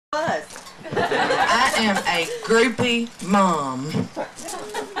I am a groupie mom.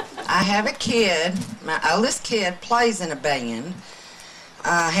 I have a kid. My oldest kid plays in a band.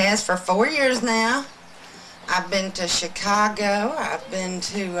 Has for 4 years now. I've been to Chicago. I've been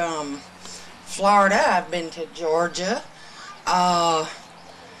to Florida. I've been to Georgia.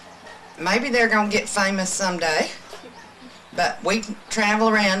 Maybe they're going to get famous someday. But we travel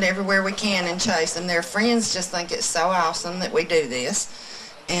around everywhere we can and chase them. Their friends just think it's so awesome that we do this.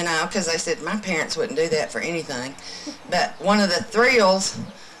 And because they said my parents wouldn't do that for anything. But one of the thrills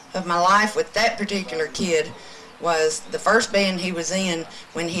of my life with that particular kid was the first band he was in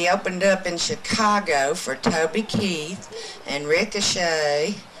when he opened up in Chicago for Toby Keith and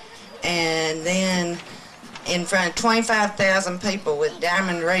Ricochet, and then in front of 25,000 people with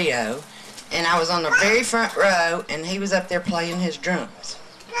Diamond Rio, and I was on the very front row, and he was up there playing his drums.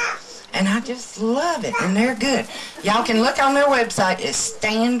 And I just love it, and they're good. Y'all can look on their website. It's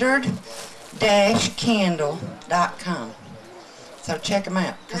standard-candle.com. So check them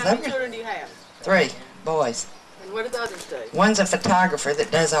out. How many children do you have? 3 boys. And what do the others do? One's a photographer that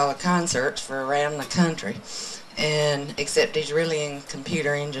does all the concerts for around the country, and except he's really in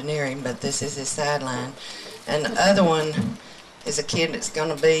computer engineering, but this is his sideline. And the other one is a kid that's going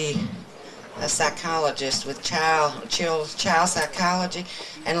to be a psychologist with child psychology.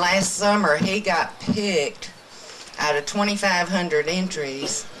 And last summer he got picked out of 2,500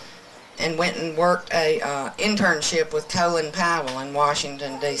 entries and went and worked a internship with Colin Powell in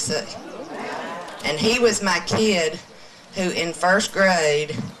Washington, D.C. And he was my kid who in first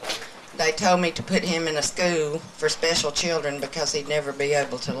grade they told me to put him in a school for special children because he'd never be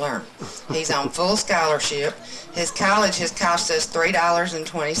able to learn. He's on full scholarship. His college has cost us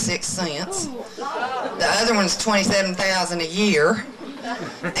 $3.26. The other one's $27,000 a year.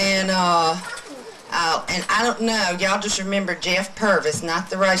 And I don't know, y'all just remember Jeff Purvis, not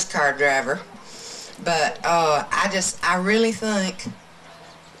the race car driver. But I really think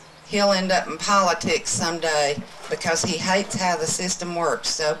he'll end up in politics someday because he hates how the system works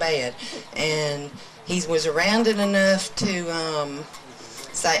so bad. And he was around it enough to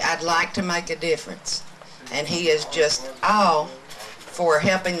say, I'd like to make a difference. And he is just all for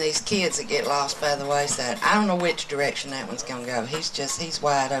helping these kids that get lost by the wayside. I don't know which direction that one's going to go. He's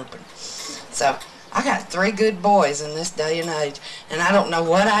wide open. So I got 3 good boys in this day and age, and I don't know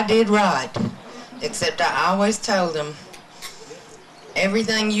what I did right, except I always told them,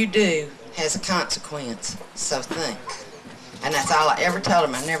 everything you do has a consequence, so think. And that's all I ever told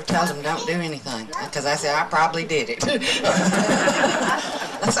them. I never told them don't do anything, because I said I probably did it.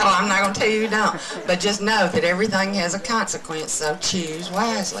 That's all. I'm not going to tell you don't. But just know that everything has a consequence, so choose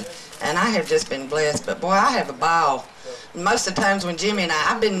wisely. And I have just been blessed, but boy, I have a ball. Most of the times when Jimmy and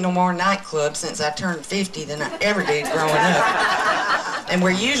I've been in no more nightclubs since I turned 50 than I ever did growing up. And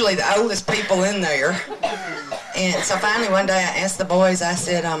we're usually the oldest people in there. And so finally one day I asked the boys, I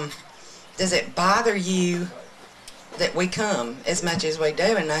said, does it bother you that we come as much as we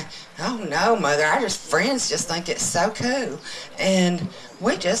do? And they, oh no, Mother, friends just think it's so cool. And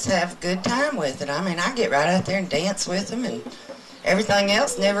we just have a good time with it. I mean, I get right out there and dance with them and everything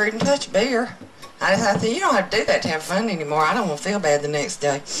else, never even touch beer. I thought, you don't have to do that to have fun anymore. I don't want to feel bad the next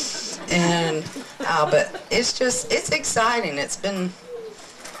day. And, but it's exciting. It's been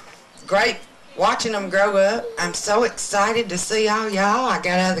great watching them grow up. I'm so excited to see all y'all. I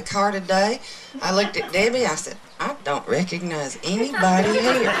got out of the car today. I looked at Debbie. I said, I don't recognize anybody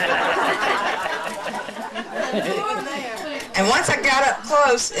here. And once I got up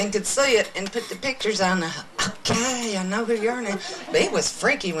close and could see it and put the pictures on, okay, I know who you are now. But it was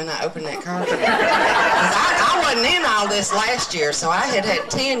freaky when I opened that car door. I wasn't in all this last year, so I had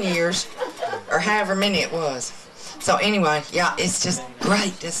 10 years, or however many it was. So anyway, y'all, it's just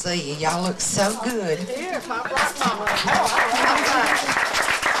great to see you. Y'all look so good.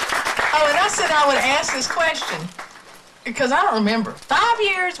 Oh, and I said I would ask this question because I don't remember. 5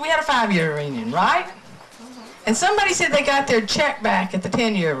 years, we had a 5-year reunion, right? And somebody said they got their check back at the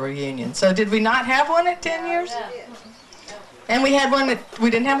 10-year reunion. So did we not have one at 10 years? And we had one we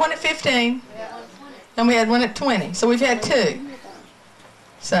didn't have one at 15. And we had one at 20. So we've had 2.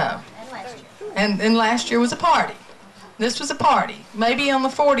 So, and last year was a party. This was a party. Maybe on the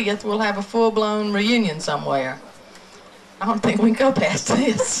 40th we'll have a full-blown reunion somewhere. I don't think we can go past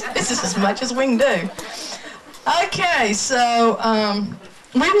this. This is as much as we can do. Okay, so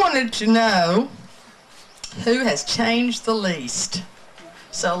we wanted to know who has changed the least.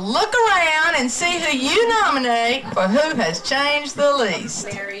 So look around and see who you nominate for who has changed the least.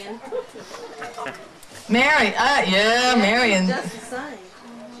 Marian. Yeah, Marian. Just the same.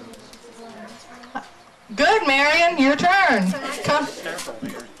 Good, Marian, your turn. Come.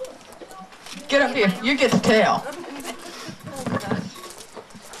 Get up here. You get to tell.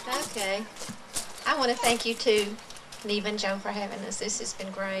 Okay. I want to thank you too, Neva and Joe, for having us. This has been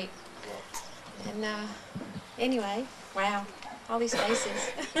great. And anyway, wow, all these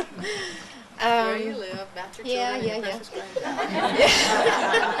faces. Where you live, about your children, yeah. and precious grandchild.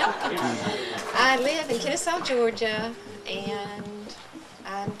 I live in Kennesaw, Georgia, and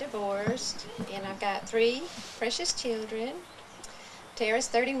I'm divorced, and I've got 3 precious children. Tara's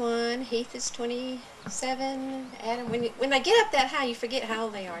 31, Heath is 27, Adam, when they get up that high, you forget how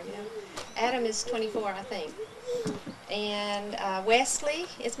old they are, you know. Adam is 24, I think. And Wesley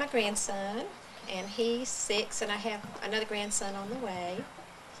is my grandson, and he's 6, and I have another grandson on the way.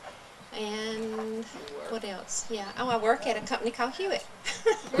 And what else? Yeah. Oh, I work at a company called Hewitt.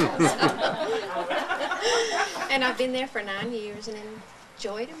 And I've been there for 9 years and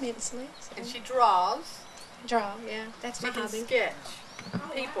enjoyed immensely. So. And she draws. Draw, yeah. That's my She can hobby. sketch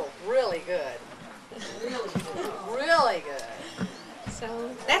people really good. Really good. So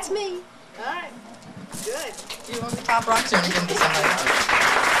that's me. All right. Good. Do you want the top rocks or you give them to somebody else?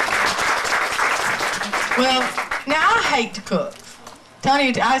 Well, now I hate to cook.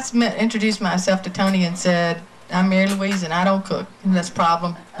 Tony, I introduced myself to Tony and said, I'm Mary Louise and I don't cook. And that's a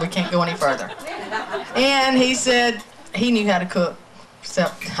problem. We can't go any further. And he said he knew how to cook.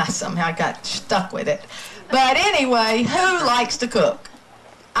 So I somehow got stuck with it. But anyway, who likes to cook?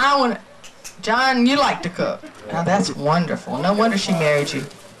 John, you like to cook. Now that's wonderful. No wonder she married you.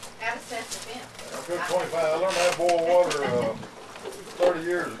 I cooked 25. I learned how to boil water 30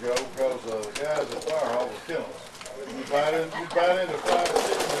 years ago because the guys at Fire Hall was killing us. You bite into 5 or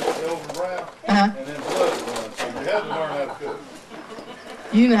 6 minutes, golden brown, and then blood is running. So you had to learn how to cook.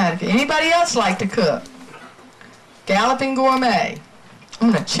 You know how to cook. Anybody else like to cook? Galloping Gourmet.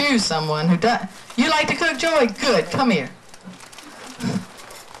 I'm going to choose someone who does. You like to cook, Joey? Good. Come here.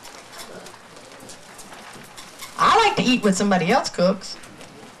 I like to eat when somebody else cooks.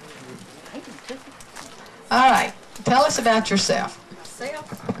 All right. Tell us about yourself.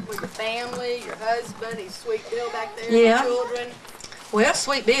 Yourself, with your family, your husband, he's Sweet Bill back there, Yeah. your children. Well,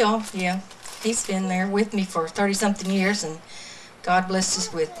 Sweet Bill, yeah, he's been there with me for 30-something years, and God blessed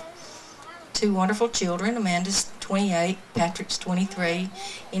us with 2 wonderful children. Amanda's 28, Patrick's 23.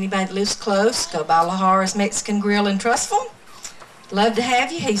 Anybody that lives close, go by Lahara's Mexican Grill in Trussville. Love to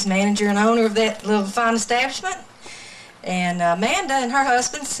have you. He's manager and owner of that little fine establishment. And Amanda and her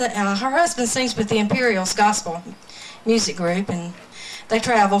husband sings with the Imperials Gospel Music Group, and they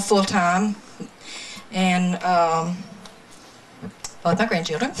travel full-time. And both my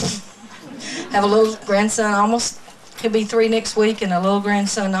grandchildren have a little grandson, almost, he'll be 3 next week, and a little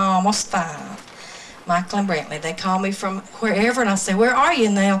grandson almost 5, Michael and Brantley. They call me from wherever, and I say, where are you?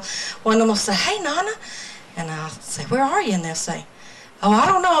 And one of them will say, hey, Nana. And I'll say, where are you? And they'll say, oh, I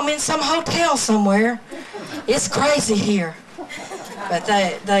don't know, I'm in some hotel somewhere. It's crazy here. But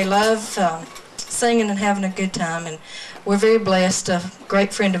they love singing and having a good time, and we're very blessed. A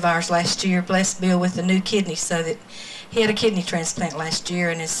great friend of ours last year blessed Bill with a new kidney, so that he had a kidney transplant last year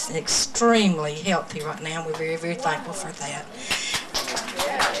and is extremely healthy right now. We're very, very thankful for that.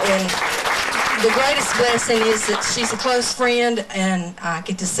 And the greatest blessing is that she's a close friend, and I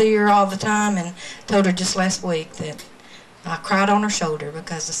get to see her all the time, and told her just last week that I cried on her shoulder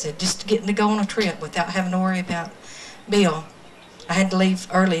because I said, just getting to go on a trip without having to worry about Bill. I had to leave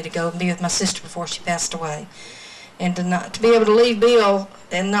early to go and be with my sister before she passed away. And to be able to leave Bill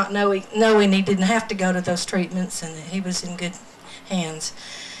and not knowing he didn't have to go to those treatments and that he was in good hands.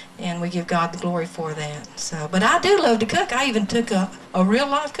 And we give God the glory for that. So, but I do love to cook. I even took a real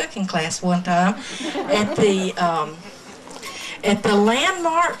life cooking class one time at the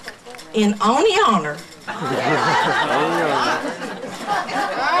Landmark in Oneonta. All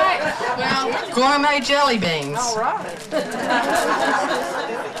right. Well, gourmet jelly beans. All right.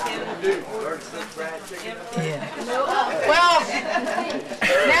 Yeah. Well,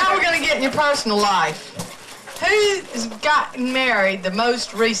 now we're going to get in your personal life. Who's gotten married the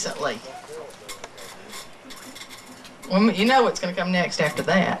most recently? Well, you know what's going to come next after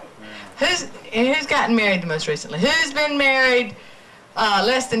that. Who's gotten married the most recently? Who's been married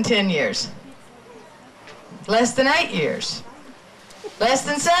less than 10 years? Less than 8 years? Less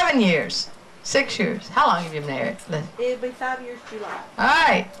than 7 years? 6 years? How long have you been married? It'll be 5 years July. All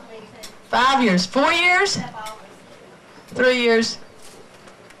right. 5 years. 4 years? 3 years?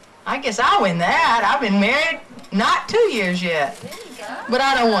 I guess I'll win that. I've been married not 2 years yet. But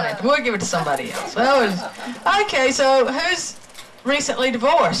I don't want it. We'll give it to somebody else. Okay, so who's recently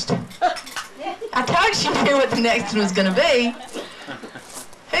divorced? I told you knew what the next one was going to be.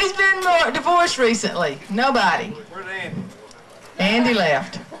 Who's been divorced recently? Nobody. Where's Andy? Andy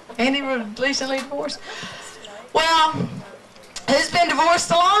left. Andy recently divorced? Well, who's been divorced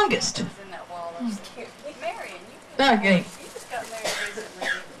the longest? Marian, Okay. you just got married recently.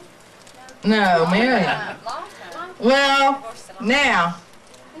 No, Marian. Long time. Well, now,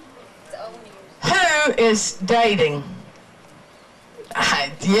 who is dating?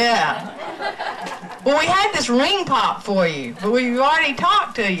 Yeah. Well, we had this ring pop for you, but we've already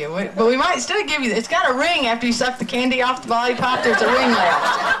talked to you. But we might still give you. It's got a ring after you suck the candy off the lollipop. There's a ring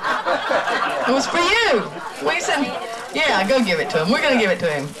left. It was for you. We said, yeah, go give it to him. We're gonna give it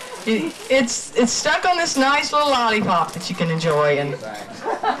to him. It's stuck on this nice little lollipop that you can enjoy, and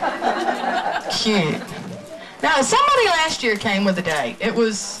cute. Now, somebody last year came with a date. It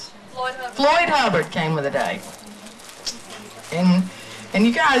was Floyd Hubbard came with a date, and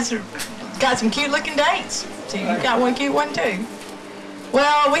you guys got some cute looking dates. So you got one cute one too.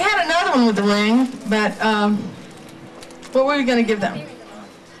 Well, we had another one with the ring, but what were we gonna give them?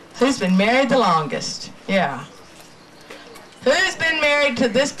 Who's been married the longest? Yeah. Who's been married to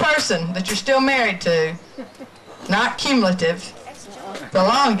this person that you're still married to? Not cumulative. The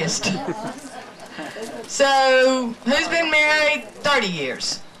longest. So, who's been married 30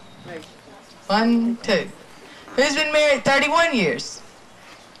 years? 1, 2. Who's been married 31 years?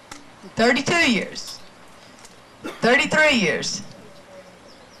 32 years? 33 years?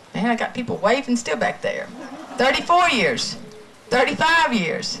 Man, I got people waving still back there. 34 years? 35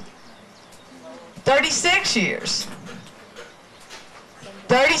 years? 36 years?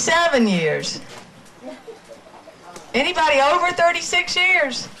 37 years? Anybody over 36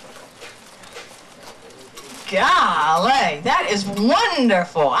 years? Golly, that is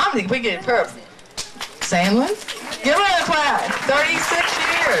wonderful. I think we get it perfect. Sandlin, give her a clap. 36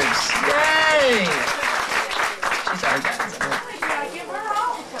 years. Yay. She's already got it.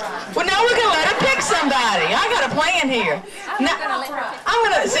 Well, now we're gonna let her pick somebody. I got a plan here. Now, I'm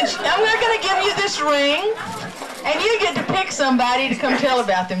gonna give you this ring, and you get to pick somebody to come tell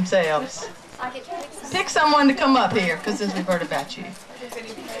about themselves. Pick someone to come up here, because we've heard about you.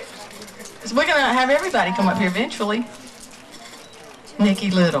 So we're gonna have everybody come up here eventually.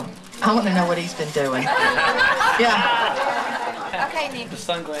 Nicky Little. I want to know what he's been doing. Yeah. Okay, Nicky. The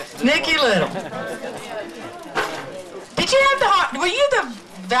sunglasses. Nicky Little. Did you have the? Were you the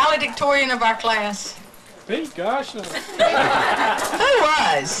valedictorian of our class? Me? Gosh. Who was?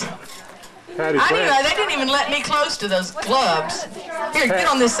 Patty I didn't know. Flanagan. They didn't even let me close to those clubs. Here, get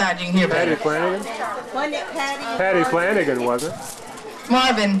on this side. You can hear Patty me. Flanagan. Wasn't it Patty? Patty Flanagan, wasn't it?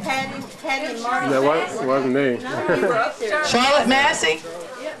 Marvin. Patty and Marvin. That wasn't me. You were up there. Charlotte Massey.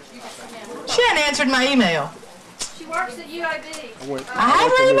 She hadn't answered my email. She works at UAB. I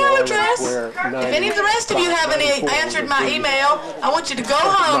have her email address. If any of the rest of you have any answered my email, I want you to go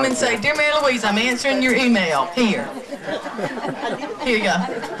home and say, "Dear Mary Louise, I'm answering your email." Here. Here you go.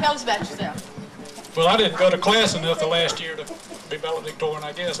 Tell us about yourself. Well, I didn't go to class enough the last year to be valedictorian,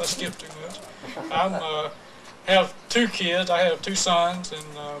 I guess. I skipped too much. I have 2 kids. I have 2 sons, and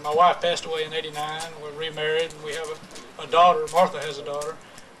my wife passed away in '89. We're remarried, and we have a daughter. Martha has a daughter.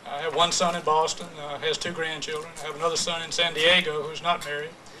 I have 1 son in Boston, has 2 grandchildren. I have another son in San Diego who's not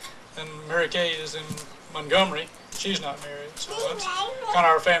married. And Mary Kay is in Montgomery. She's not married. So that's kind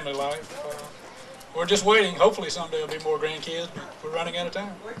of our family life. We're just waiting. Hopefully someday there'll be more grandkids, but we're running out of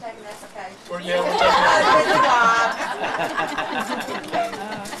time. We're taking applications. We're taking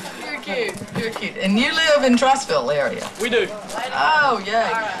You're cute. You're cute. And you live in Trussville area. We do. Oh,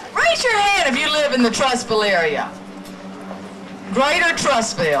 yay. Raise your hand if you live in the Trussville area. Greater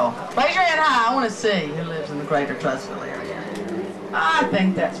Trussville. Raise your hand high. I want to see who lives in the Greater Trussville area. I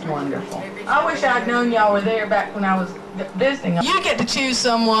think that's wonderful. I wish I'd known y'all were there back when I was visiting. You get to choose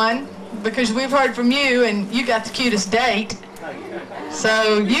someone because we've heard from you and you got the cutest date.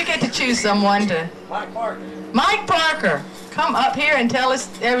 So you get to choose someone to... Mike Parker. Mike Parker, come up here and tell us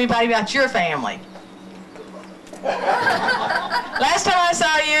everybody about your family. Last time I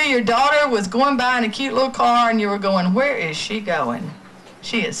saw you, your daughter was going by in a cute little car and you were going, where is she going?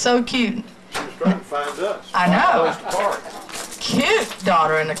 She is so cute. Trying to find us. I know. Place to park. Cute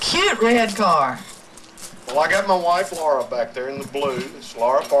daughter in a cute red car. Well, I got my wife Laura back there in the blue. It's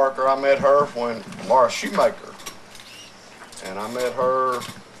Laura Parker. I met her when Laura Shoemaker. And I met her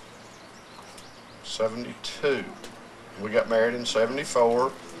 72. We got married in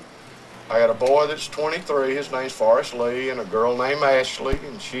 74. I got a boy that's 23, his name's Forrest Lee, and a girl named Ashley,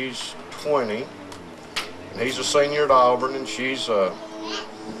 and she's 20. And he's a senior at Auburn, and she's I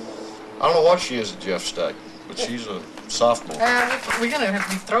don't know what she is at Jeff State, but she's a sophomore. We're going to have to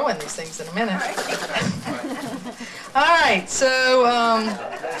be throwing these things in a minute. All right, so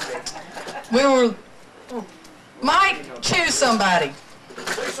Mike, choose somebody.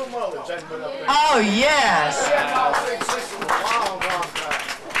 Cecil Mullins hadn't been up there. Oh, yes. I've seen Cecil a long time.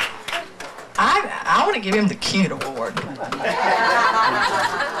 I want to give him the cute award.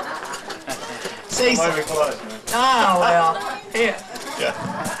 Cecil. Maybe close, man. Oh, well. Yeah.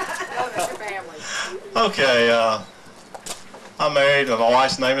 Okay, I'm married, and my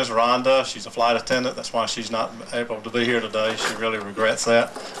wife's name is Rhonda. She's a flight attendant. That's why she's not able to be here today. She really regrets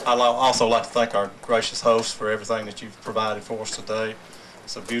that. I'd also like to thank our gracious hosts for everything that you've provided for us today.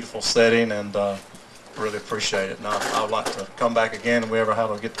 It's a beautiful setting, and really appreciate it. And I would like to come back again if we ever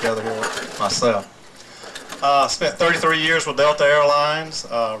have a get-together here myself. Spent 33 years with Delta Airlines,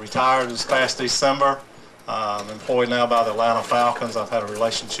 retired this past December. I'm employed now by the Atlanta Falcons. I've had a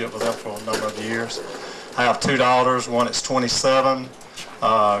relationship with them for a number of years. I have 2 daughters. One is 27,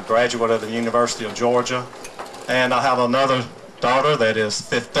 graduate of the University of Georgia. And I have another daughter that is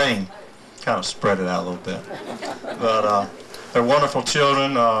 15. Kind of spread it out a little bit. But they're wonderful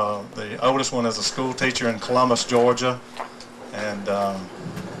children. The oldest one is a school teacher in Columbus, Georgia. And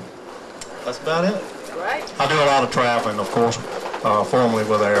that's about it. Right. I do a lot of traveling, of course, formerly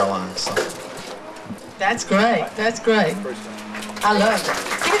with the airlines. So. That's great. That's great. I love it.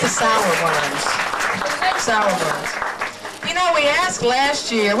 Give me the sour ones. Sour ones. You know, we asked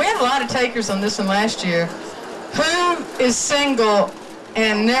last year, we had a lot of takers on this one last year, who is single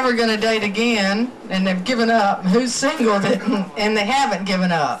and never going to date again, and they've given up? Who's single and they haven't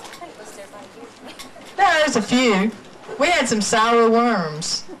given up? No, there's a few. We had some sour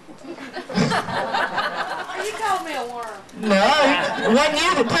worms. You called me a worm. No, it wasn't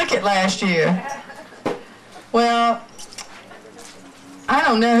you that took it last year. Well, I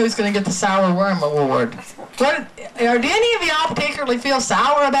don't know who's going to get the Sour Worm Award. Do any of y'all particularly feel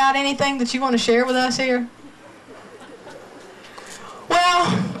sour about anything that you want to share with us here? Well,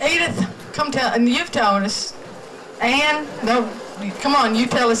 Edith, come tell, and you've told us. Ann, no, come on, you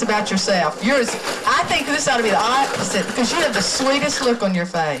tell us about yourself. I think this ought to be the opposite, because you have the sweetest look on your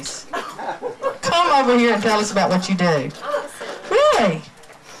face. Come over here and tell us about what you do. Really?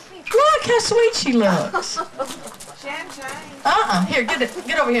 Look how sweet she looks. Here,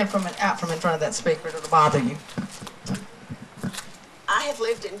 get over here out from in front of that speaker. It'll bother you. I have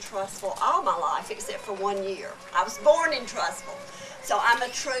lived in Trussville all my life except for 1 year. I was born in Trussville, so I'm a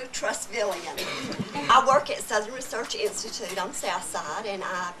true Trussvillian. I work at Southern Research Institute on South Side, and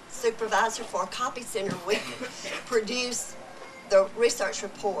I'm supervisor for a copy center. We produce the research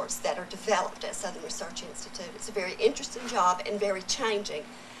reports that are developed at Southern Research Institute. It's a very interesting job and very changing.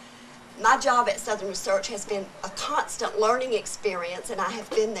 My job at Southern Research has been a constant learning experience, and I have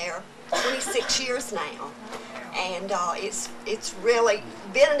been there 26 years now. And it's really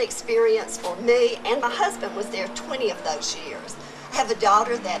been an experience for me, and my husband was there 20 of those years. I have a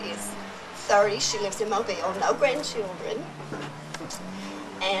daughter that is 30. She lives in Mobile, no grandchildren.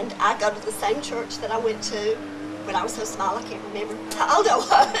 And I go to the same church that I went to when I was so small I can't remember how old I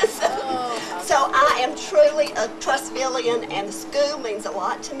was. So I am truly a Trussvillian, and the school means a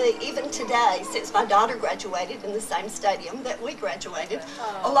lot to me, even today, since my daughter graduated in the same stadium that we graduated,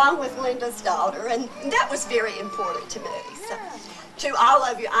 along with Linda's daughter, and that was very important to me. So, to all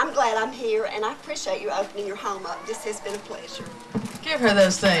of you, I'm glad I'm here, and I appreciate you opening your home up. This has been a pleasure. Give her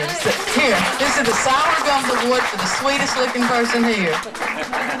those things. Here, this is the Sour Gums Award for the sweetest looking person here.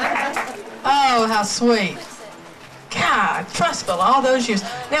 Oh, how sweet. God, Trussville, all those years.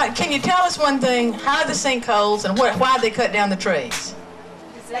 Now, can you tell us one thing? How are the sinkholes, and why they cut down the trees?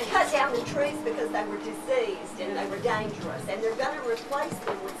 They cut down the trees because they were diseased and they were dangerous, and they're going to replace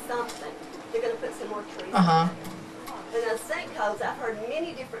them with something. They're going to put some more trees in. And the sinkholes, I've heard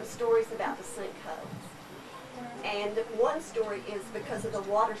many different stories about the sinkholes. And one story is because of the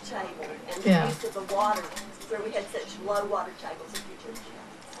water table and the use of the water, where we had such low water tables a few years ago.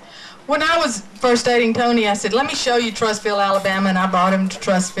 When I was first dating Tony, I said, let me show you Trussville, Alabama, and I brought him to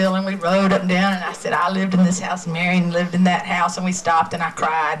Trussville, and we rode up and down, and I said, I lived in this house, and Marian lived in that house, and we stopped, and I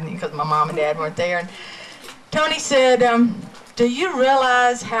cried because my mom and dad weren't there. And Tony said, do you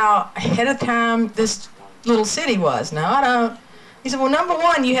realize how ahead of time this little city was? No, I don't. He said, well, number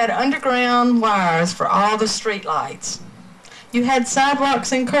one, you had underground wires for all the street lights. You had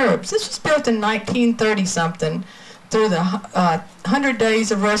sidewalks and curbs. This was built in 1930-something. Through the 100 Days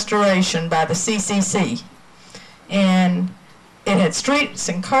of Restoration by the CCC. And it had streets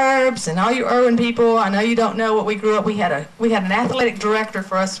and curbs, and all you urban people, I know you don't know what we grew up, we had an athletic director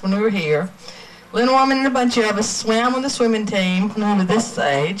for us when we were here. Lynn Orman and a bunch of us swam on the swimming team when we were this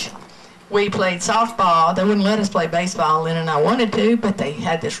age. We played softball. They wouldn't let us play baseball, Lynn and I wanted to, but they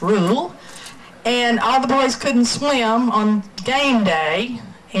had this rule. And all the boys couldn't swim on game day.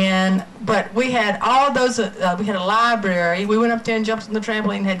 But we had all those, we had a library. We went up there and jumped on the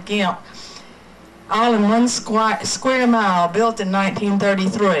trampoline and had GIMP, all in one square mile, built in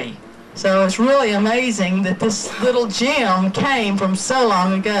 1933. So it's really amazing that this little gym came from so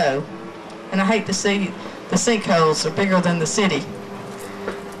long ago. And I hate to see the sinkholes are bigger than the city.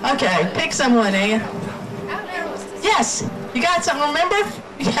 Okay, pick someone, Ann. Yes, you got something to remember?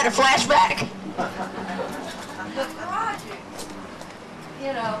 You had a flashback? The project,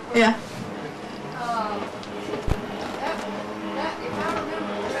 you know. Yeah. If I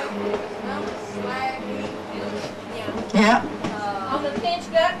remember correctly, it was known as slag. Yeah. On the pinch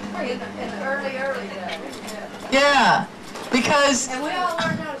gut in the early days. Yeah, because... And we all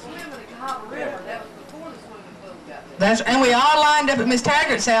learned how to swim in the Cahaba River. That was before the swimming pool got there. and we all lined up at Miss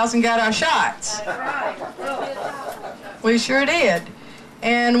Taggart's house and got our shots. That's right. We sure did.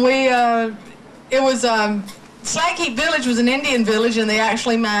 And it was, Slag Heap Village was an Indian village, and they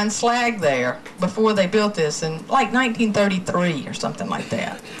actually mined slag there before they built this in like 1933 or something like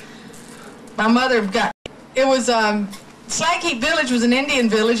that. My mother Slag Heap Village was an Indian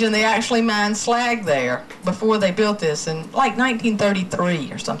village, and they actually mined slag there before they built this in like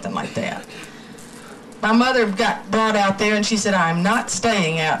 1933 or something like that. My mother got brought out there, and she said, "I'm not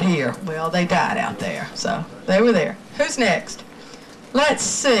staying out here." Well, they died out there, so they were there. Who's next? Let's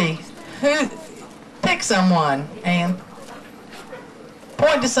see. Pick someone, Ann.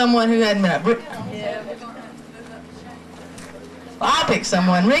 Point to someone who hadn't been up. I'll pick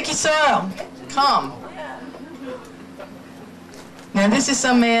someone. Ricky Sorrell, come. Now this is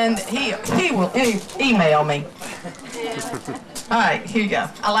some man, he will email me. All right, here you go.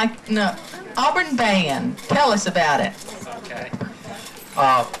 Auburn Band, tell us about it. Okay.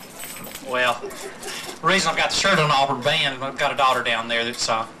 Well, the reason I've got the shirt on Auburn Band is I've got a daughter down there that's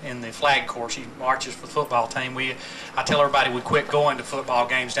in the flag corps. She marches for the football team. I tell everybody we quit going to football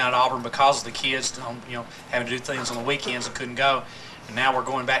games down at Auburn because of the kids, having to do things on the weekends and couldn't go. And now we're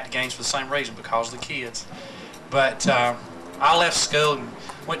going back to games for the same reason, because of the kids. But I left school and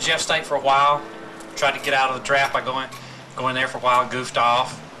went to Jeff State for a while. Tried to get out of the draft by going there for a while, goofed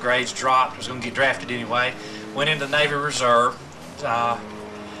off. Grades dropped. Was going to get drafted anyway. Went into Navy Reserve. Thought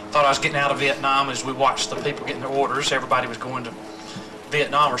I was getting out of Vietnam. As we watched the people getting their orders, everybody was going to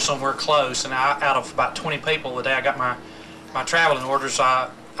Vietnam or somewhere close. And out of about 20 people the day I got my traveling orders,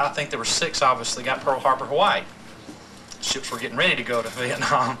 I think there were 6 obviously got Pearl Harbor, Hawaii. Ships were getting ready to go to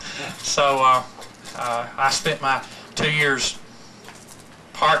Vietnam. So I spent my 2 years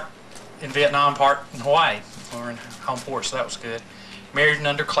part in Vietnam, part in Hawaii. We were in home port, so that was good. Married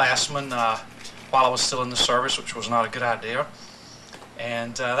an underclassman while I was still in the service, which was not a good idea.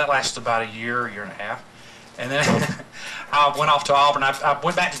 And that lasted about a year and a half. And then I went off to Auburn. I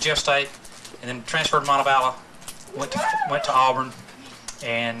went back to Jeff State and then transferred to Montevallo, went to Auburn.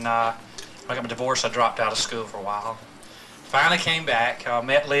 And when I got my divorce, I dropped out of school for a while. Finally came back,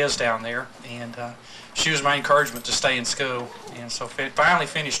 met Liz down there, and she was my encouragement to stay in school. And so finally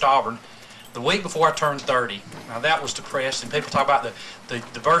finished Auburn the week before I turned 30. Now that was depressing. People talk about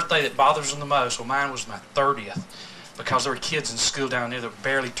the birthday that bothers them the most. Well, mine was my 30th, because there were kids in school down there that were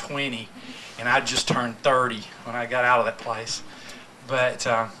barely 20, and I just turned 30 when I got out of that place. But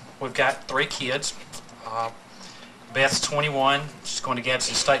we've got 3 kids. Beth's 21. She's going to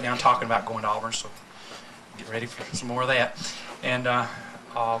Gadsden State now, talking about going to Auburn, so get ready for some more of that. And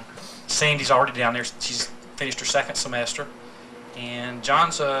Sandy's already down there. She's finished her 2nd semester. And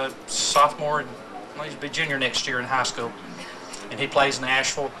John's a sophomore, and he's a big junior next year in high school. And he plays in the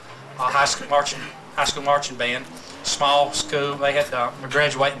Asheville high school marching band. Small school. They had a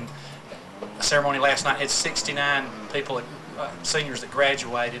graduating ceremony last night. Had 69 people, seniors that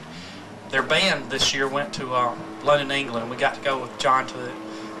graduated. Their band this year went to London, England. We got to go with John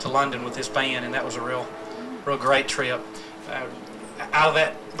to London with this band, and that was a real great trip. Out of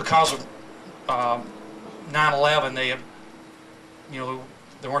that, because of 9/11,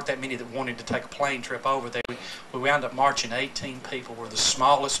 there weren't that many that wanted to take a plane trip over there. We wound up marching 18 people. We're the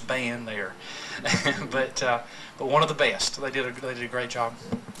smallest band there, but one of the best. They did a great job.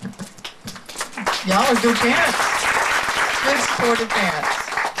 Y'all are good parents. Good supportive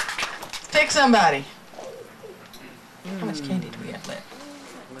parents. Pick somebody. How much candy do we have left?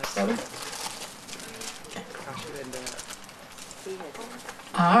 7? Okay.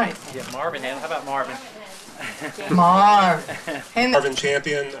 All right. Yeah, Marvin. How about Marvin? Marvin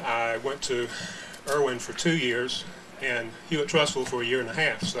Champion. I went to Irwin for 2 years and Hewitt-Trussville for a year and a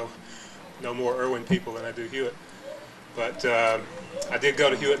half, so no more Irwin people than I do Hewitt. But I did go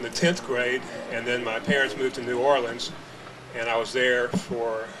to Hewitt in the 10th grade, and then my parents moved to New Orleans, and I was there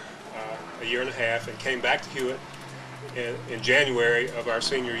for a year and a half and came back to Hewitt in January of our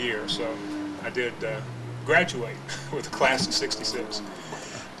senior year. So I did graduate with a class of 66.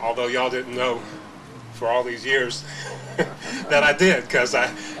 Although y'all didn't know for all these years that I did, because the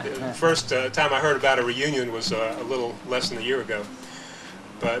first time I heard about a reunion was a little less than a year ago.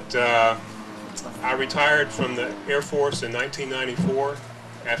 But I retired from the Air Force in 1994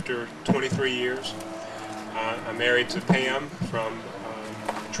 after 23 years. I'm married to Pam from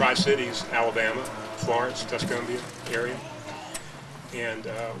Tri-Cities, Alabama, Florence, Tuscumbia area. And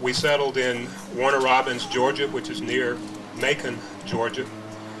we settled in Warner Robins, Georgia, which is near Macon, Georgia.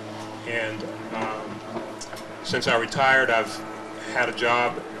 And since I retired, I've had a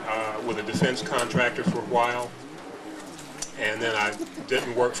job with a defense contractor for a while. And then I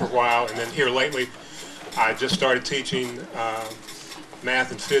didn't work for a while. And then here lately, I just started teaching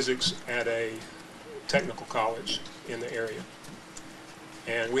math and physics at a technical college in the area.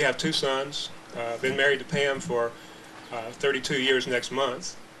 And we have 2 sons. Been married to Pam for 32 years next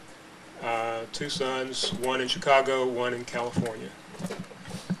month. 2 sons, one in Chicago, one in California.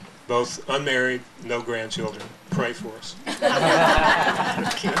 Both unmarried, no grandchildren. Pray for us.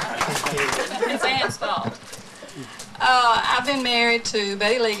 It's Ann's fault. I've been married to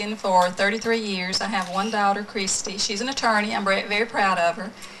Betty Liggan for 33 years. I have one daughter, Christy. She's an attorney. I'm very proud of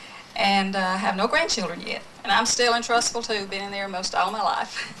her. And I have no grandchildren yet. And I'm still in Trussville, too. Been in there most all my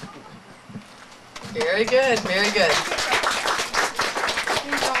life. Very good, very good.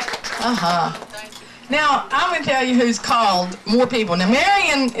 Now, I'm going to tell you who's called more people. Now,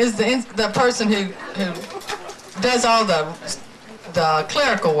 Marian is the person who does all the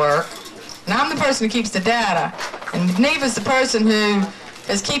clerical work, and I'm the person who keeps the data. And Neva's the person who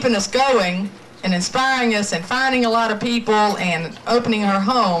is keeping us going and inspiring us and finding a lot of people and opening her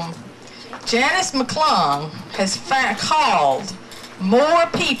home. Janis McClung has called more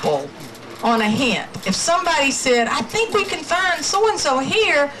people on a hint. If somebody said, I think we can find so-and-so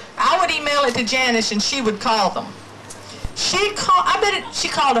here, I would email it to Janis and she would call them. I bet she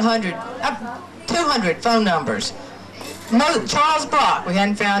called 200 phone numbers. Charles Brock, we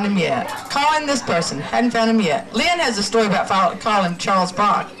hadn't found him yet. Calling this person, hadn't found him yet. Lynn has a story about calling Charles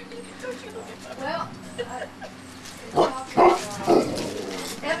Brock. Well,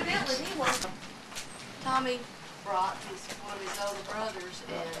 evidently he was Tommy Brock, he's one of his older brothers,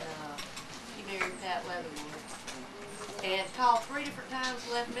 and he married Pat Leatherwood. And called 3 different times,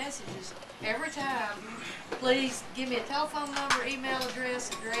 left messages. Every time, please give me a telephone number, email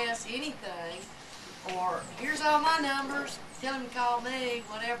address, anything. Or, here's all my numbers, tell him to call me,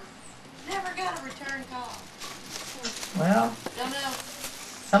 whatever. Never got a return call. Well, Don't know.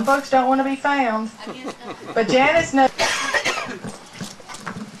 some folks don't want to be found. I guess not. But Janis knows.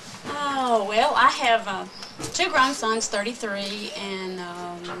 Oh, well, I have 2 grown sons, 33 and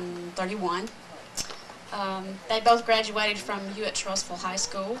 31. They both graduated from Hewitt-Trussville High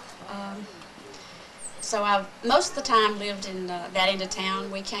School. So I most of the time lived in that end of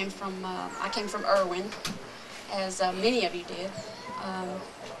town. I came from Irwin, as many of you did.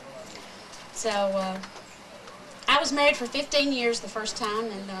 I was married for 15 years the first time,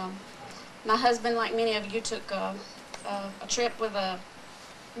 and my husband, like many of you, took a trip with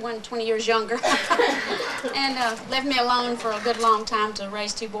one 20 years younger and left me alone for a good long time to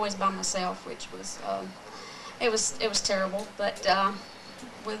raise 2 boys by myself, which was it was terrible, but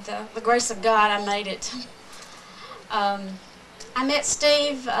with the grace of God, I made it. I met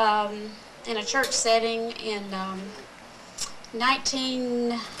Steve in a church setting in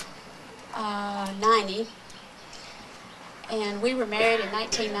 1990, and we were married in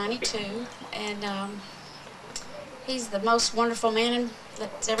 1992, and he's the most wonderful man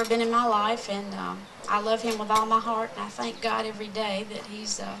that's ever been in my life, and I love him with all my heart, and I thank God every day that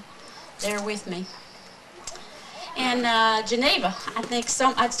he's there with me. And Geneva, I think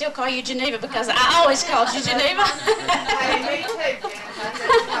I'd still call you Geneva because I always called you Geneva.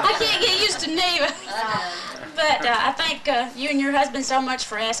 I can't get used to Neva. But I thank you and your husband so much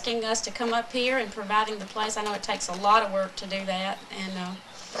for asking us to come up here and providing the place. I know it takes a lot of work to do that. And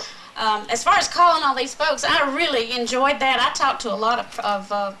as far as calling all these folks, I really enjoyed that. I talked to a lot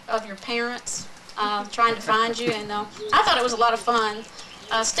of your parents trying to find you, and I thought it was a lot of fun.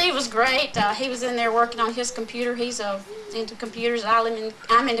 Steve was great. He was in there working on his computer. He's into computers. I'm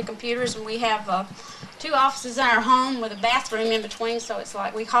into computers, and we have 2 offices in our home with a bathroom in between, so it's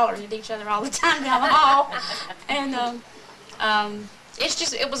like we hollered at each other all the time down the hall. And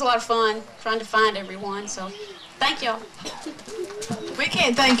it was a lot of fun trying to find everyone, so thank y'all. We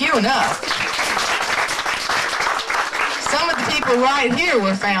can't thank you enough. Some of the people right here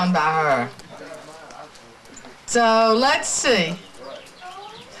were found by her. So let's see.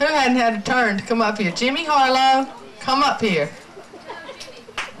 Who hadn't had a turn to come up here? Jimmie Harlow? come up here.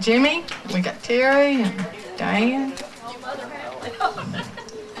 Jimmie, we got Terry and Diane.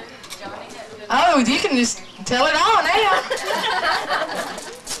 Oh, you can just tell it all now.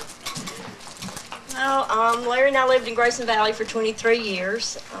 Well, Larry and I lived in Grayson Valley for 23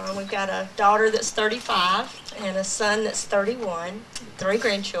 years. We've got a daughter that's 35 and a son that's 31, 3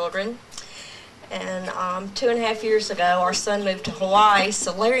 grandchildren. And 2.5 years ago, our son moved to Hawaii,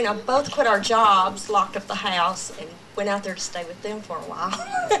 so Larry and I both quit our jobs, locked up the house, and went out there to stay with them for a while.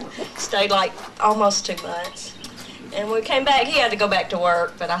 Stayed like almost 2 months. And when we came back, he had to go back to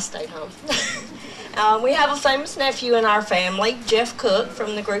work, but I stayed home. We have a famous nephew in our family, Jeff Cook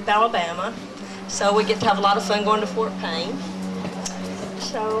from the group Alabama. So we get to have a lot of fun going to Fort Payne.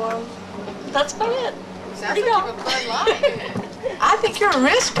 So that's about it. Sounds like you have a fun life. I think you're a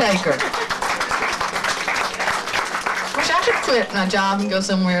risk taker. Wish I could quit my job and go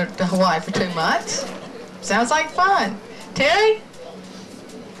somewhere to Hawaii for 2 months. Sounds like fun. Terry,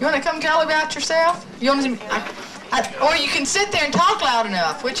 you want to come tell about yourself? You want to? Or you can sit there and talk loud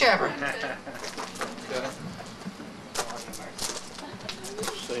enough, whichever.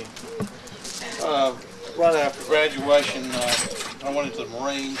 Right after graduation, I went into the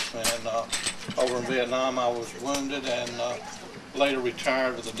Marines, and over in Vietnam I was wounded and later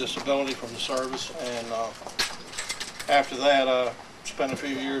retired with a disability from the service. And after that, I spent a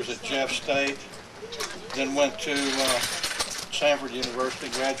few years at Jeff State, then went to Sanford University,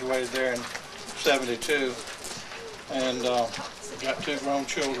 graduated there in '72, and got 2 grown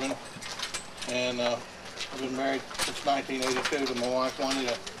children, and I've been married since 1982 to my wife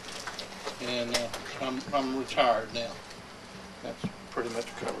Juanita. And I'm retired now. That's pretty much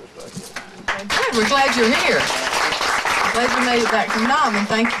covers that. Good. We're glad you're here. Glad you made it back from Nam, and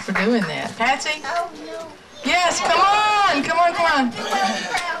thank you for doing that. Patsy? Oh, no. Yes, come on. Come on, come on.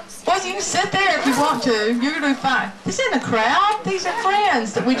 Well, you can sit there if you want to. You're going to be fine. This isn't a crowd. These are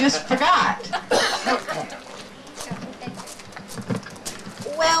friends that we just forgot.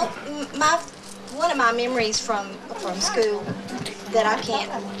 Well, one of my memories from school that I can't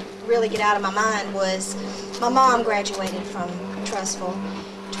really get out of my mind was my mom graduated from Trussville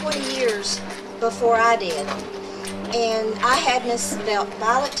 20 years before I did. And I had Miss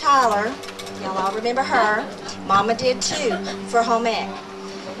Violet Tyler, y'all all remember her, Mama did too, for home ec.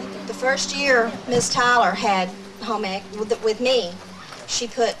 The first year Miss Tyler had home ec with me, she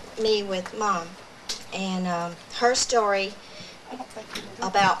put me with Mom. And her story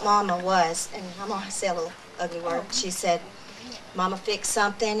about Mama was, and I'm going to say a little ugly word, she said, Mama fixed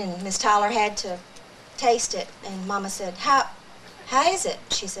something and Miss Tyler had to taste it, and Mama said, how is it?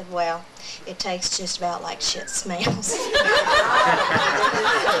 She said, well, it tastes just about like shit smells.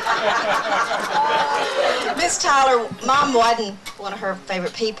 Miss Tyler, Mom wasn't one of her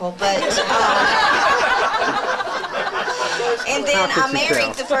favorite people, but and then I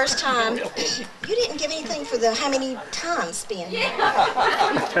married the first time. You didn't give anything for the how many times being married.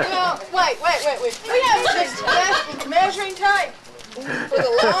 Well, wait. We have this measuring tape for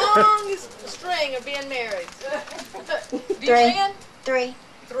the longest string of being married. Do you win? 3.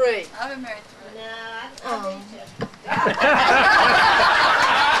 3. I've been married 3. Oh.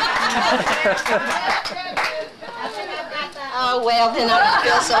 Oh, well, then I don't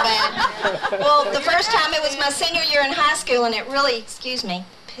feel so bad. Well, the first time it was my senior year in high school, and it really,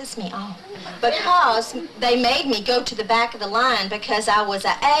 pissed me off. Because they made me go to the back of the line because I was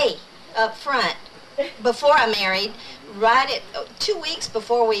an A up front before I married. Right at 2 weeks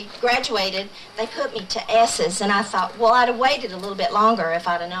before we graduated, they put me to S's, and I thought, well, I'd have waited a little bit longer if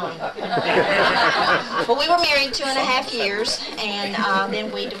I'd have known. Well, we were married 2.5 years, and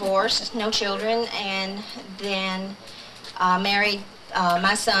then we divorced, no children, and then married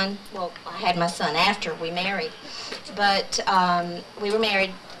my son. Well, I had my son after we married, but we were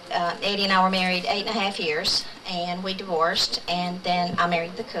married. Eddie and I were married 8.5 years, and we divorced, and then I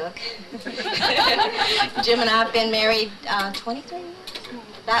married the cook. Jim and I have been married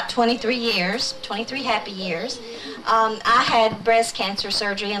 23 years, 23 happy years. I had breast cancer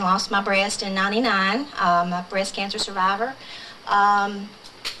surgery and lost my breast in '99. I'm a breast cancer survivor.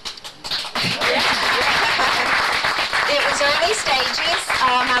 It was early stages.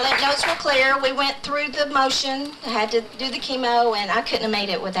 My lymph nodes were clear. We went through the motion. I had to do the chemo, and I couldn't have made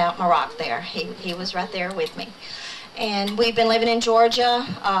it without my rock there. He was right there with me. And we've been living in Georgia.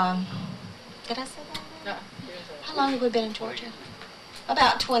 Did I say that? No. How long have we been in Georgia?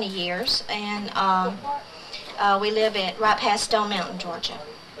 About 20 years. And we live right past Stone Mountain, Georgia.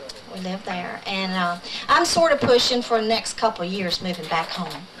 We live there. And I'm sort of pushing for the next couple of years moving back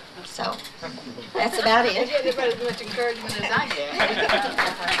home. So that's about it. As much encouragement as I get.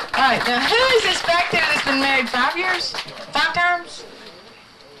 All right, now who is this back there that's been married 5 years? 5 times?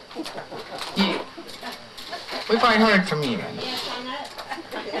 You. We probably heard from you.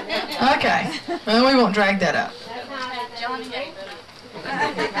 Okay, well, we won't drag that up.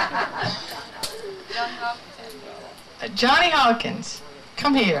 Johnny Hawkins,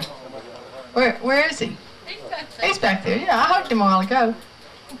 come here. Where is he? He's back there. Yeah, I hugged him a while ago.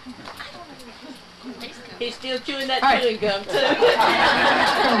 He's still chewing that All right. chewing gum, too.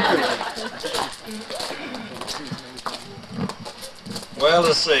 Well,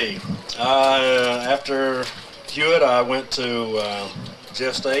 let's see. After Hewitt, I went to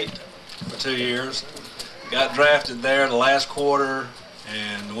Jeff State for 2 years. Got drafted there the last quarter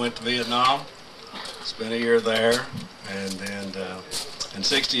and went to Vietnam. Spent a year there. And then in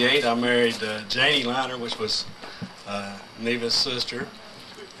 '68, I married Janie Liner, which was Neva's sister.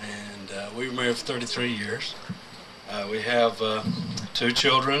 And we were married for 33 years. We have 2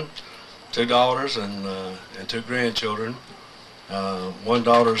 children, 2 daughters and 2 grandchildren. One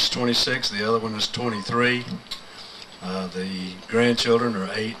daughter's 26, the other one is 23. The grandchildren are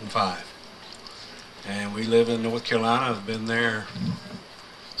 8 and 5. And we live in North Carolina. I've been there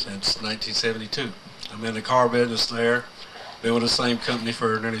since 1972. I'm in the car business there. Been with the same company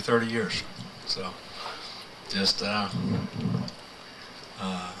for nearly 30 years. So just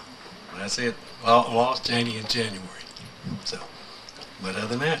that's it. Well, I lost Janie in January. So, but other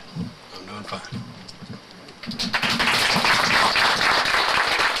than that, I'm doing fine.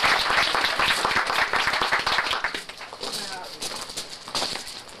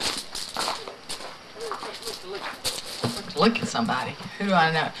 Look at somebody. Who do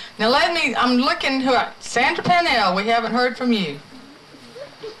I know? Now I'm looking Sandra Pannell, we haven't heard from you.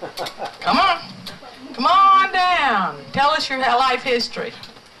 Come on. Come on down. Tell us your life history.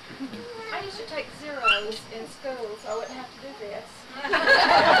 I used to take zeros in school, so I wouldn't have to do this.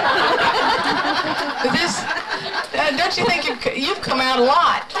 But don't you think you've come out a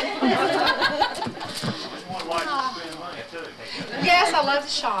lot? Yes, I love to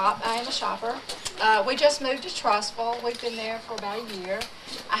shop. I am a shopper. We just moved to Trussville. We've been there for about a year.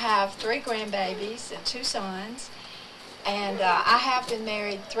 I have 3 grandbabies and 2 sons. And I have been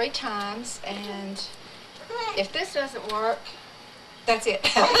married 3 times. And if this doesn't work, that's it.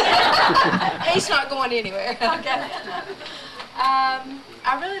 He's not going anywhere. Okay.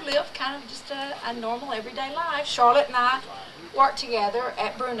 I really live kind of just a normal everyday life. Charlotte and I work together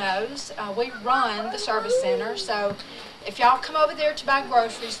at Bruno's. We run the service center, so if y'all come over there to buy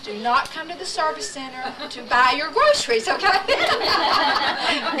groceries, do not come to the service center to buy your groceries, okay?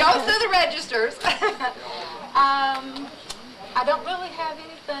 Go through the registers. I don't really have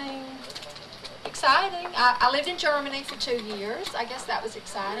anything exciting. I lived in Germany for 2 years. I guess that was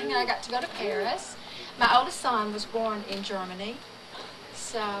exciting. And I got to go to Paris. My oldest son was born in Germany.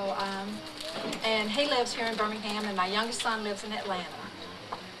 So, and he lives here in Birmingham, and my youngest son lives in Atlanta.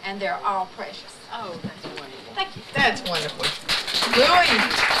 And they're all precious. Oh, that's wonderful. Thank you. That's wonderful.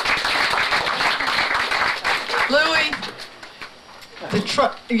 Louie,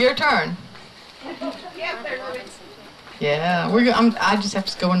 your turn. Yeah, I just have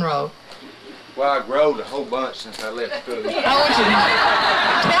to go and roll. Well, I growed a whole bunch since I left school. Tell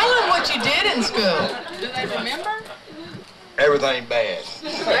them what you did in school. Do they remember? Everything bad.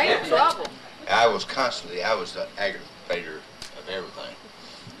 They're in trouble. I was the aggravator of everything.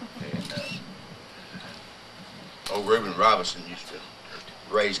 And old Reuben Robinson used to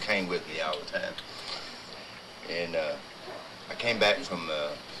raise Cain with me all the time. And I came back from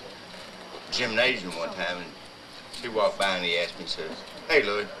gymnasium one time, and he walked by and he asked me, he says, "Hey,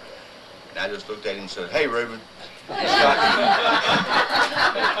 Louie." And I just looked at him and said, "Hey, Reuben."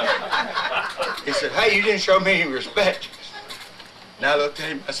 He said, "Hey, you didn't show me any respect." And I looked at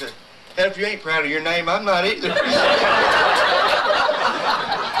him, I said, "Hell, if you ain't proud of your name, I'm not either."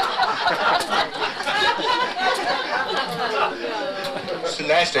 So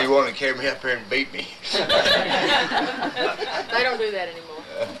naturally, he wanted to carry me up here and beat me. They don't do that anymore.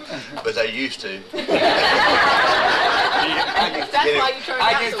 But they used to. That's why you turned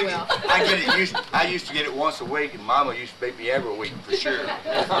out so well. I used to get it once a week, and Mama used to beat me every week for sure.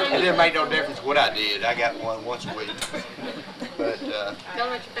 It didn't make no difference what I did. I got one once a week. But Tell them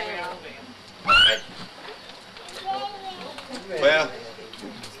what your parents. well,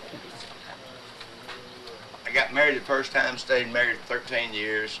 I got married the first time, stayed married for 13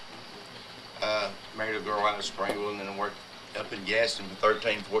 years. Married a girl out of Springville, and then worked up in Gaston for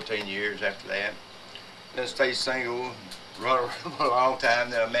 13, 14 years after that. Then stayed single, run around for a long time.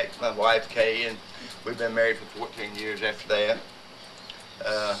 Then I met my wife, Kay, and we've been married for 14 years after that.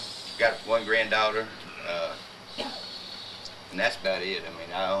 got one granddaughter, and that's about it. I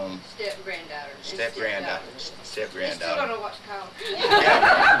mean, I own Step-granddaughter. step-granddaughter. They still Step-granddaughter. don't know what to call it.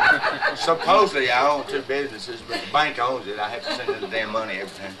 Yeah. Supposedly, I own 2 businesses, but the bank owns it. I have to send them the damn money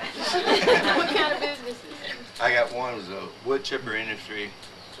every time. What kind of businesses? I got one was a wood chipper industry,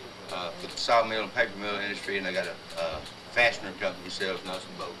 for the sawmill and paper mill industry, and I got a fastener company that sells nuts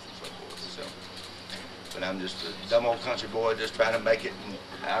and bolts and so forth. So, but I'm just a dumb old country boy just trying to make it, and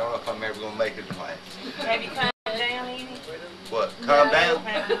I don't know if I'm ever going to make it in life. Have you calmed down any? What, calm down?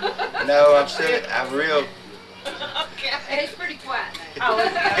 No, I'm real. Okay. He's pretty quiet now. Oh,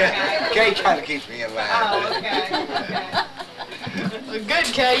 okay. Kay kind of keeps me in line. Oh, okay. Well, good,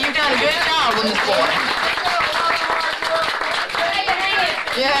 Kay. You've done a good job on this boy.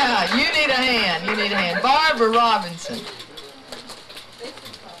 Yeah, you need a hand. You need a hand. Barbara Robinson.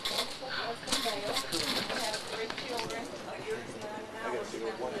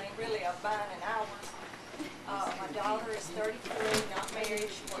 My daughter is 33, not married.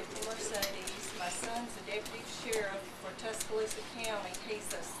 She works for Mercedes. My son's a deputy sheriff for Tuscaloosa County. He's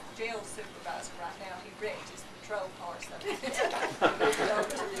a jail supervisor right now. He wrecked his patrol car, so we moved over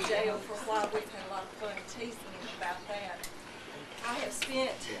to the jail for a while. We've had a lot of fun teasing him about that. I have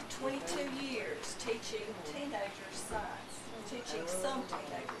spent 22 years teaching teenagers science, teaching some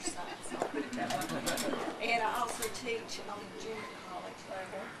teenagers science, I'll put it that way. And I also teach on the junior college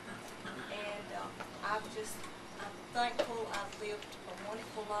level. And I'm thankful I've lived a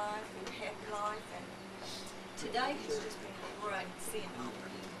wonderful life and a happy life. And today has just been great seeing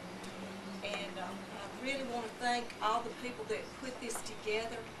Auburn. And I really want to thank all the people that put this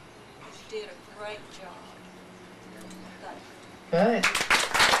together. You did a great job. Thank you. Good.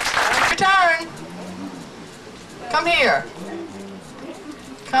 Your turn. Come here.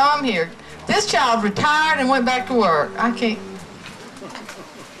 Come here. This child retired and went back to work. I can't.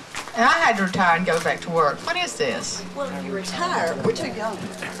 And I had to retire and go back to work. What is this? Well, you retire. We're too young.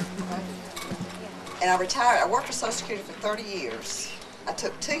 And I retired. I worked for Social Security for 30 years. I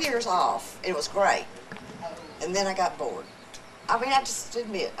took 2 years off. It was great. And then I got bored. I mean, I just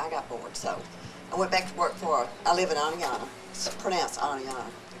admit I got bored. So I went back to work for, I live in Aniana. It's pronounced Aniana.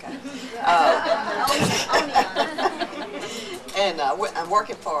 Okay. And I'm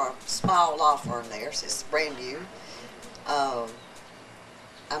working for a small law firm there. So it's brand new.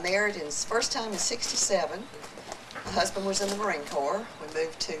 I married his first time in '67. My husband was in the Marine Corps.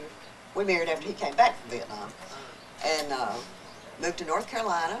 We married after he came back from Vietnam. And moved to North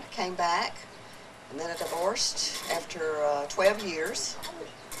Carolina, came back, and then I divorced after 12 years.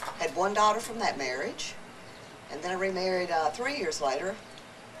 Had one daughter from that marriage. And then I remarried 3 years later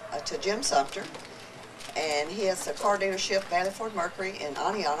to Jim Sumpter. And he has a car dealership, Valley Ford Mercury in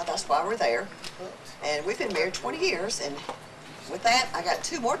Aniana. That's why we're there. And we've been married 20 years. And with that, I got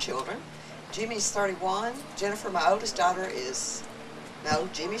 2 more children. Jimmy's 31. Jennifer, my oldest daughter,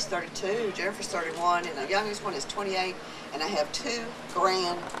 Jimmy's 32. Jennifer's 31. And the youngest one is 28. And I have 2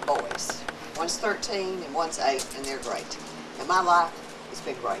 grand boys. One's 13 and one's 8, and they're great. And my life has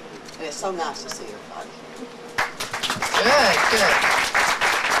been great. And it's so nice to see everybody. Good, good.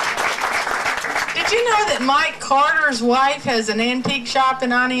 Did you know that Mike Carter's wife has an antique shop in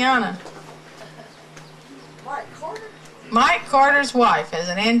Aniana? Mike Carter? Mike Carter's wife has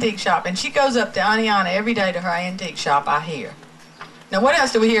an antique shop, and she goes up to Aniana every day to her antique shop, I hear. Now, what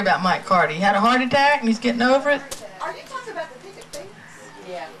else do we hear about Mike Carter? He had a heart attack and he's getting over it? Are you talking about the picket fence?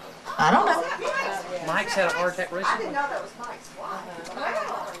 Yeah. I don't know. Mike's had a heart attack I recently. didn't know that was Mike's wife. But I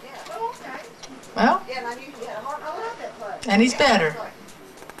know her, yeah. Oh, okay. Well, Yeah, and I knew he had a heart. I love that place. and he's better,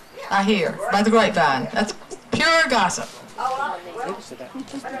 I hear, by the grapevine. That's pure gossip. Oh,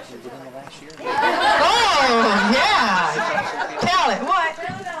 yeah. Tell it. What?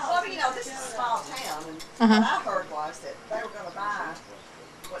 Well, you know, this is a small town, and what I heard was that they were going to buy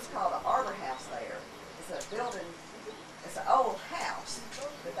what's called an arbor house there. It's a building, it's an old house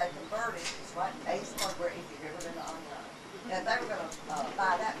that they converted. It's right in Ace Hardware, if you've ever been to Aniana. And they were going to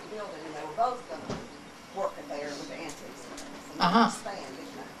buy that building, and they were both going to work in there with the antiques.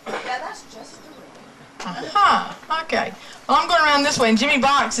 Yeah, that's just a room. Okay. Well, I'm going around this way, and Jimmy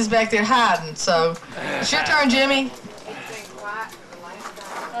Box is back there hiding, so it's your turn, Jimmy.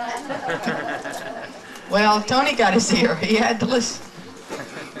 Well, Tony got his ear. He had to listen.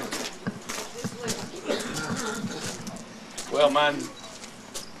 Well, mine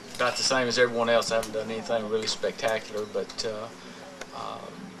about the same as everyone else. I haven't done anything really spectacular, but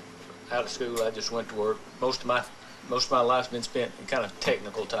out of school, I just went to work. Most of my life's been spent in kind of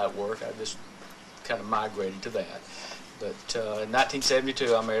technical type work. I just kind of migrated to that. But in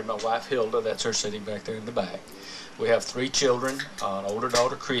 1972, I married my wife, Hilda. That's her sitting back there in the back. We have 3 children, an older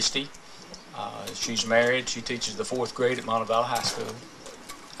daughter, Christy. She's married. She teaches the 4th grade at Montevallo High School.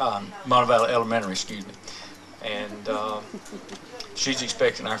 Montevallo Elementary, excuse me. And she's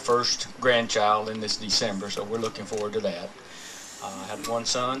expecting our first grandchild in this December, so we're looking forward to that. I have 1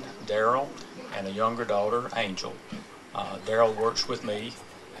 son, Daryl, and a younger daughter, Angel. Daryl works with me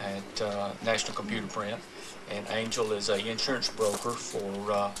at National Computer Print, and Angel is an insurance broker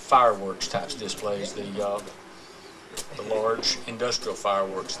for fireworks types displays, the large industrial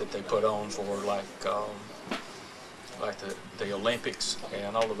fireworks that they put on for like the Olympics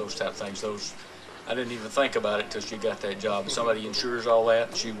and all of those type of things. Those, I didn't even think about it till she got that job. Somebody insures all that,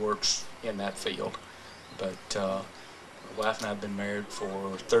 and she works in that field. But my wife and I have been married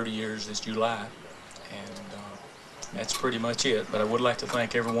for 30 years this July, and that's pretty much it. But I would like to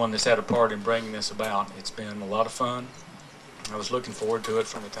thank everyone that's had a part in bringing this about. It's been a lot of fun. I was looking forward to it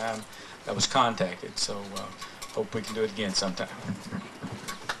from the time I was contacted, so hope we can do it again sometime.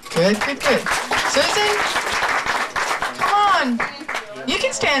 Good, good, good. Susan, come on. You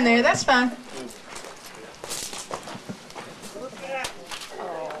can stand there, that's fine.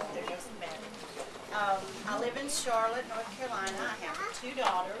 I live in Charlotte, North Carolina. I have 2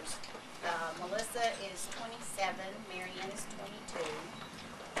 daughters. Melissa is 27, Marian is 22,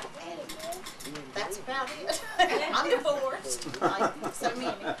 and that's about it. I'm divorced, like so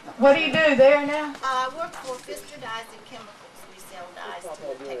many. What do you do there now? I work for Pfister Dyes and Chemicals. We sell dyes to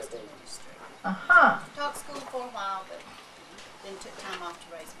the textile industry. Uh-huh. Taught school for a while, but then took time off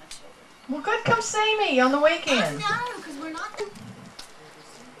to raise my children. Well, good, come see me on the weekend. I know, because we're not.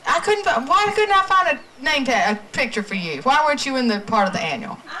 Why couldn't I find a name tag, a picture for you? Why weren't you in the part of the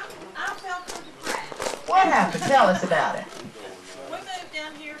annual? I fell through the cracks. What happened? Tell us about it. We moved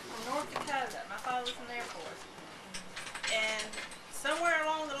down here from North Dakota. My father was in the Air Force. And somewhere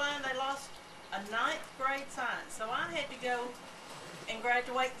along the line, they lost a 9th grade science. So I had to go and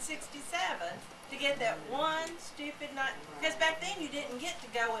graduate in 67 to get that one stupid night. Because back then, you didn't get to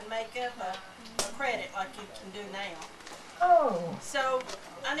go and make up a credit like you can do now. Oh. So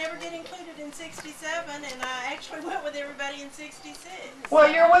I never get included in 67, and I actually went with everybody in 66. Well,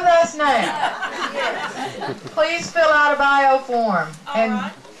 you're with us now. Yes. Please fill out a bio form. All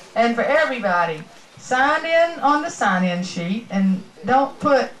right. And for everybody, sign in on the sign-in sheet, and don't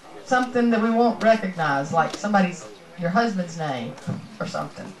put something that we won't recognize, like your husband's name or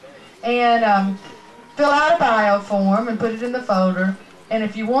something. And fill out a bio form and put it in the folder. And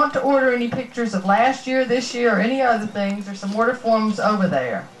if you want to order any pictures of last year, this year, or any other things, there's some order forms over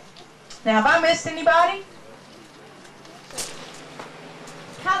there. Now, have I missed anybody?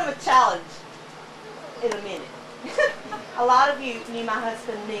 Kind of a challenge in a minute. A lot of you knew my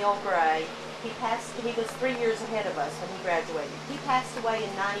husband, Neil Gray. He was 3 years ahead of us when he graduated. He passed away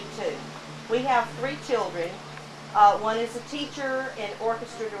in 92. We have 3 children. One is a teacher and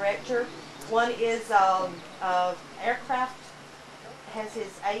orchestra director. One is aircraft, has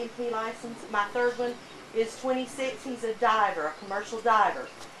his A&P license. My 3rd one is 26. He's a diver, a commercial diver.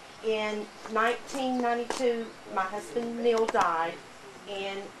 In 1992, my husband Neil died,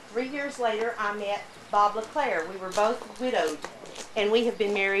 and 3 years later, I met Bob Laclair. We were both widowed, and we have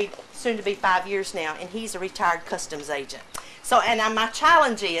been married soon to be 5 years now, and he's a retired customs agent. So, and my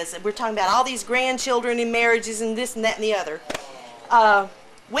challenge is, we're talking about all these grandchildren and marriages and this and that and the other.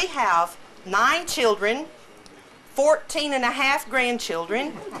 We have 9 children, 14 and a half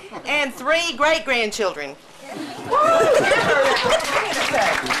grandchildren, and 3 great-grandchildren.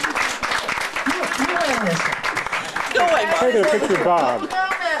 Go away, Bob. Take a picture of Bob.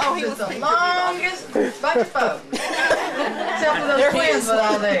 Oh, he was the longest bunch of folks. Except for those twins with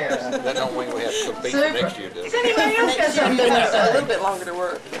all theirs. That don't mean we have to compete for next year, does it? Does anybody else got something to say? A little bit longer to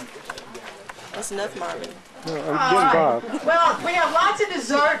work. That's enough, Marvin. I'm getting Bob. Well, we have lots of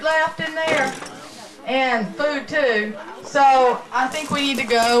dessert left in there. And food too. So I think we need to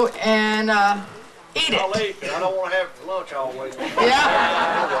go and eat it. I'll eat, but I don't want to have lunch all week.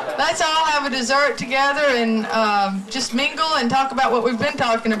 Yeah. Let's all have a dessert together and just mingle and talk about what we've been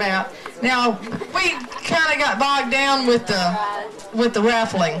talking about. Now, we kind of got bogged down with the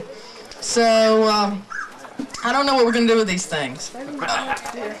raffling. So I don't know what we're going to do with these things.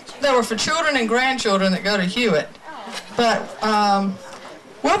 They were for children and grandchildren that go to Hewitt. But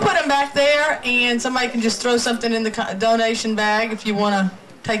we'll put them back there, and somebody can just throw something in the donation bag if you want to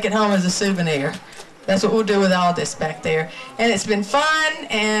take it home as a souvenir. That's what we'll do with all this back there. And it's been fun,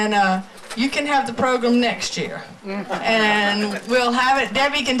 and you can have the program next year. And we'll have it.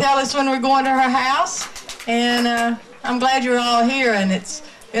 Debbie can tell us when we're going to her house. And I'm glad you're all here, and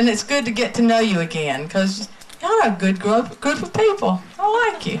it's good to get to know you again, because Y'all are a good group of people.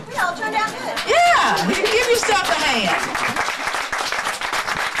 I like you. We all turned out good. Yeah, you can give yourself a hand.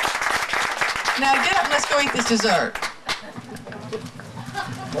 Now get up and let's go eat this dessert.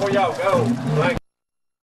 Before y'all go,